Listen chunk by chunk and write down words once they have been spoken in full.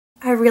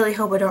I really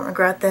hope I don't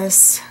regret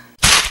this.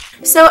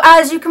 So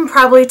as you can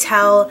probably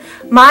tell,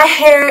 my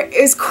hair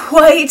is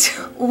quite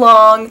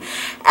long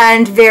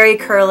and very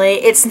curly.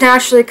 It's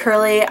naturally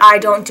curly. I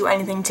don't do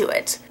anything to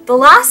it. The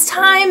last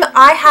time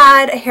I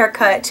had a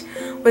haircut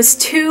was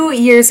 2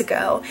 years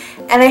ago,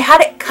 and I had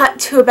it cut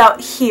to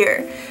about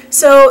here.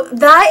 So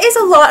that is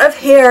a lot of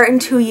hair in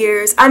 2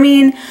 years. I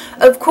mean,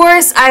 of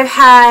course, I've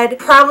had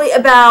probably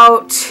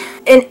about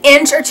an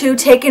inch or two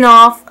taken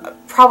off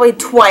probably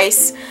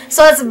twice.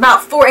 So that's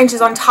about 4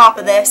 inches on top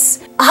of this.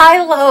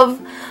 I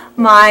love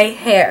my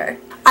hair.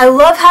 I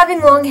love having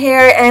long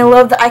hair, and I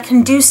love that I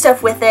can do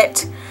stuff with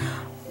it,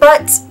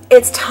 but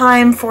it's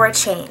time for a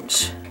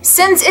change.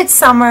 Since it's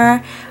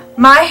summer,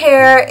 my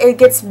hair, it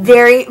gets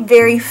very,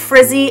 very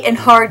frizzy and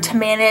hard to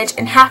manage,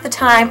 and half the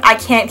time I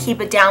can't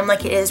keep it down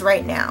like it is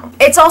right now.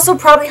 It's also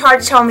probably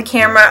hard to tell on the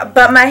camera,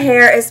 but my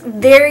hair is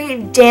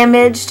very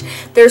damaged.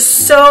 There's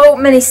so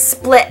many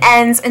split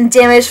ends and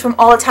damage from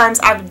all the times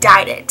I've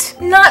dyed it.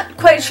 Not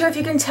quite sure if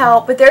you can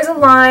tell, but there's a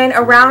line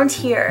around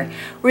here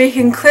where you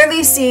can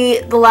clearly see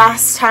the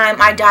last time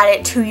I dyed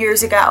it 2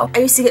 years ago. I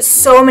used to get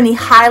so many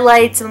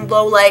highlights and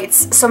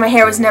lowlights, so my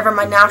hair was never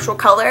my natural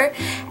color,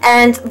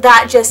 and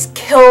that just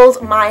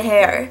killed my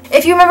hair.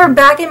 If you remember,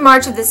 back in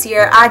March of this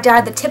year, I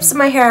dyed the tips of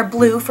my hair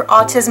blue for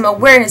Autism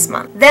Awareness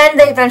Month. Then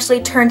they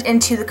eventually turned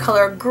into the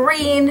color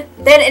green.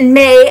 Then in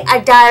May, I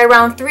dyed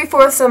around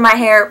 3/4 of my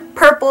hair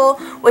purple,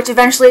 which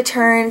eventually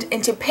turned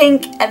into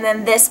pink, and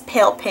then this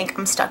pale pink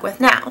I'm stuck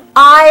with now.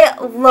 I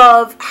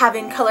love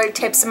having colored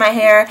tips in my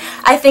hair.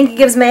 I think it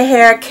gives my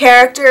hair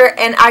character,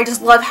 and I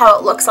just love how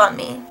it looks on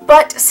me.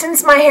 But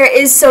since my hair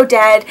is so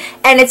dead,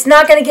 and it's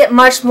not going to get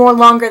much more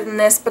longer than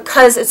this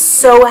because it's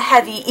so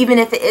heavy, even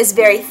if it is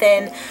very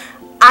thin,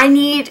 I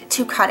need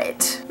to cut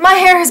it. My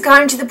hair has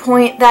gotten to the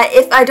point that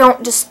if I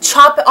don't just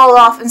chop it all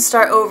off and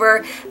start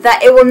over,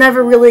 that it will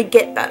never really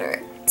get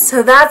better.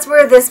 So that's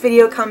where this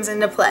video comes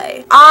into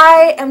play.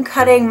 I am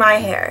cutting my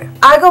hair.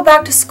 I go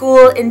back to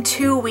school in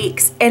 2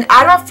 weeks, and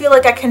I don't feel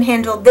like I can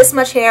handle this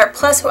much hair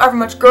plus however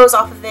much grows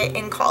off of it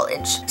in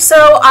college.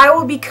 So I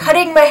will be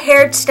cutting my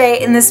hair today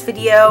in this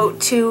video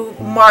to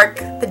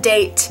mark the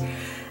date,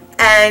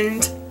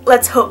 and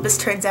let's hope this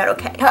turns out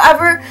okay.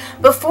 However,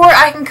 before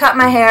I can cut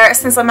my hair,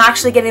 since I'm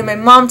actually getting my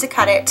mom to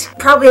cut it,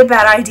 probably a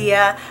bad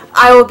idea,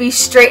 I will be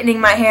straightening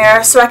my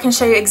hair so I can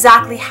show you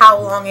exactly how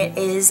long it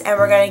is, and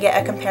we're going to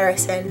get a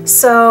comparison.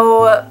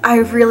 So I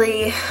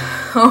really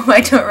hope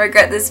I don't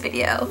regret this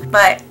video,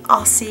 but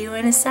I'll see you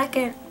in a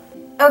second.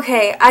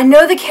 Okay, I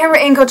know the camera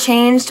angle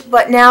changed,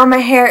 but now my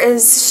hair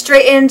is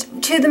straightened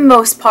to the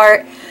most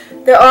part.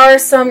 There are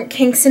some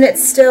kinks in it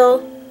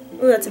still.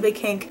 Ooh, that's a big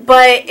kink.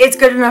 But it's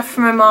good enough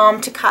for my mom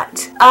to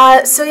cut.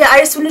 So yeah, I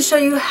just want to show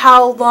you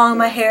how long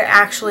my hair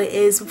actually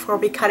is before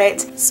we cut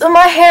it. So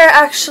my hair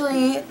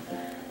actually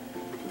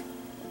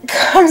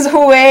comes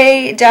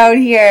way down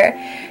here.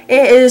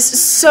 It is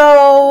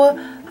so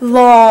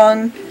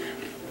long,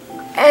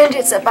 and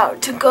it's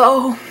about to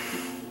go.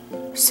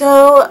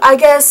 So I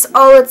guess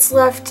all that's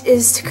left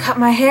is to cut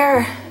my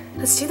hair.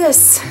 Let's do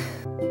this.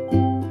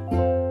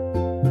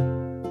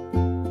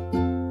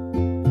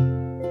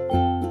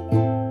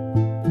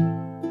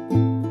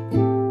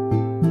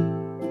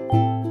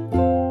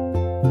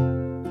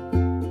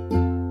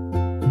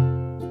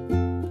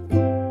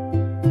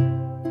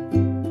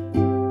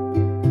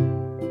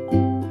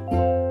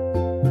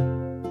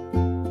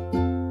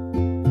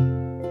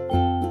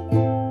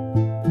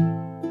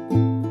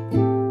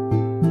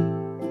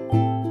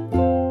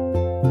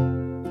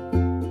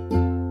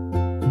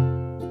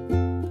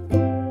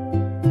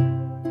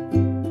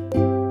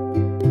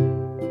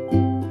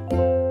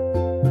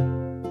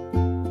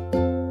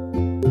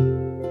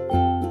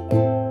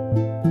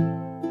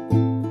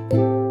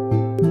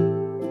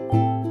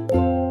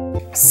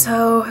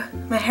 So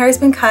my hair has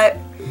been cut,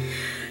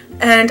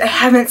 and I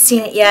haven't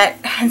seen it yet,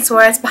 hence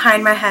why it's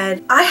behind my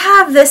head. I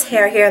have this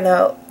hair here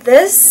though.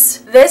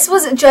 This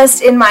was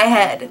just in my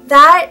head.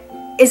 That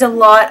is a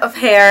lot of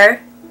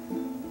hair.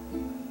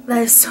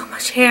 That is so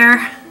much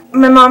hair.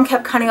 My mom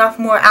kept cutting off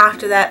more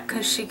after that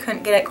because she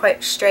couldn't get it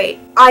quite straight.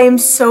 I am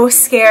so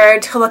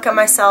scared to look at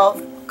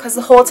myself because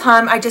the whole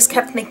time I just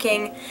kept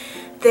thinking,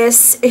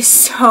 this is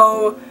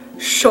so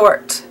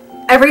short.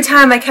 Every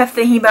time I kept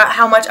thinking about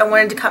how much I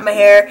wanted to cut my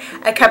hair,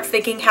 I kept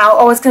thinking how,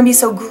 oh, it's going to be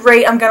so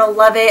great, I'm going to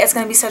love it, it's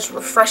going to be such a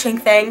refreshing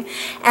thing.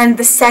 And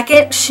the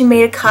second she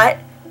made a cut,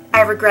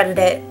 I regretted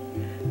it.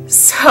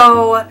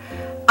 So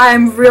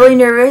I'm really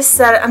nervous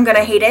that I'm going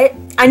to hate it.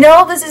 I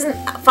know this isn't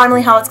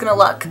finally how it's going to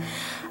look.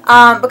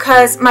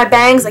 Because my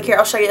bangs, like here,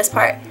 I'll show you this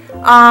part.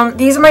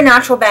 These are my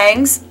natural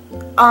bangs.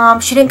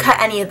 She didn't cut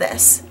any of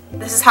this.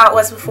 This is how it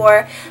was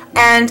before,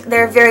 and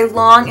they're very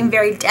long and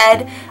very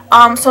dead.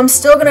 So I'm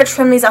still going to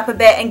trim these up a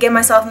bit and give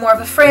myself more of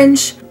a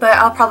fringe, but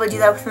I'll probably do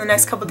that within the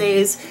next couple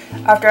days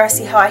after I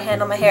see how I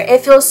handle my hair.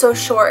 It feels so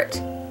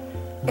short.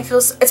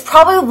 It's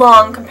probably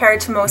long compared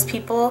to most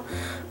people,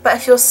 but it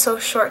feels so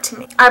short to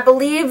me. I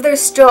believe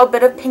there's still a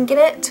bit of pink in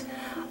it,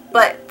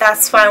 but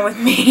that's fine with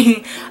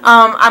me.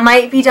 I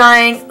might be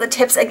dyeing the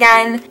tips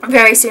again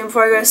very soon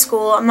before I go to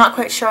school. I'm not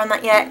quite sure on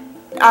that yet.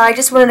 I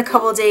just wanted a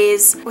couple of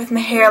days with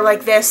my hair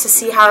like this to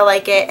see how I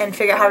like it and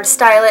figure out how to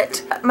style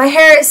it. My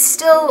hair is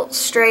still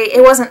straight.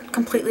 It wasn't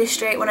completely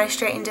straight when I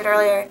straightened it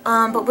earlier,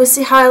 but we'll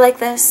see how I like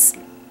this,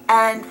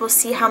 and we'll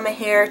see how my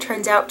hair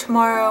turns out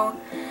tomorrow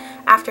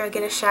after I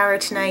get a shower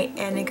tonight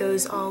and it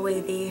goes all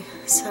wavy.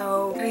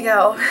 So here we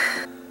go.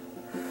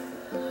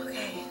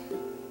 Okay.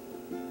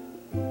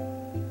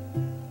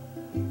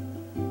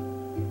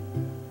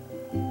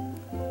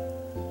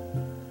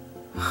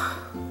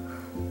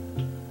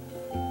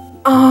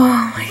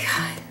 Oh my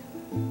god.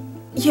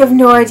 You have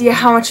no idea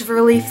how much of a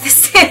relief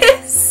this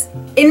is.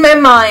 In my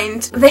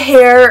mind, the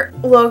hair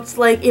looked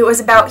like it was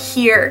about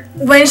here.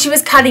 When she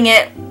was cutting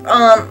it,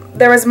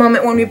 there was a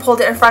moment when we pulled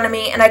it in front of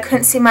me and I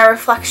couldn't see my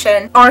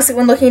reflection. Honestly,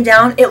 when looking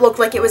down, it looked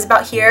like it was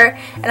about here,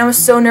 and I was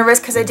so nervous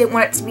because I didn't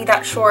want it to be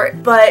that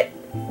short, but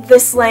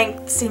this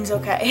length seems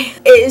okay.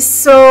 It is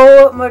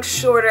so much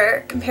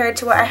shorter compared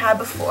to what I had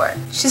before.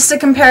 Just a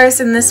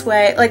comparison this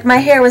way, like my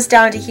hair was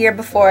down to here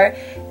before,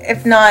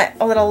 if not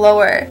a little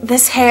lower.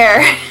 This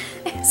hair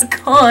is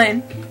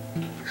gone.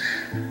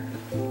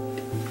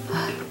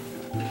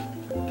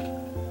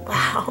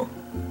 Wow.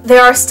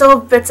 There are still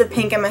bits of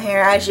pink in my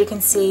hair, as you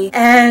can see,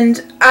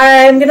 and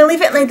I'm gonna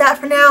leave it like that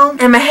for now.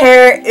 And my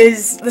hair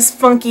is this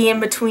funky in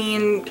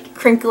between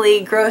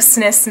crinkly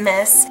grossness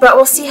mess, but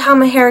we'll see how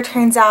my hair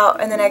turns out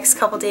in the next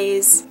couple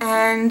days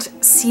and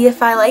see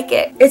if I like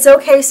it. It's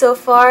okay so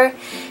far.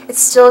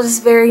 It's still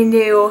just very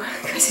new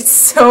because it's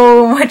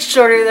so much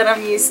shorter than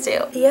I'm used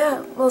to.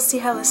 Yeah, we'll see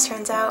how this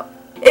turns out.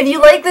 If you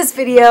like this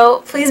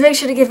video, please make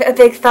sure to give it a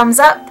big thumbs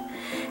up,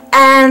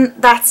 and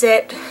that's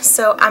it.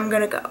 So I'm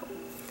gonna go.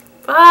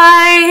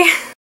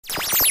 Bye!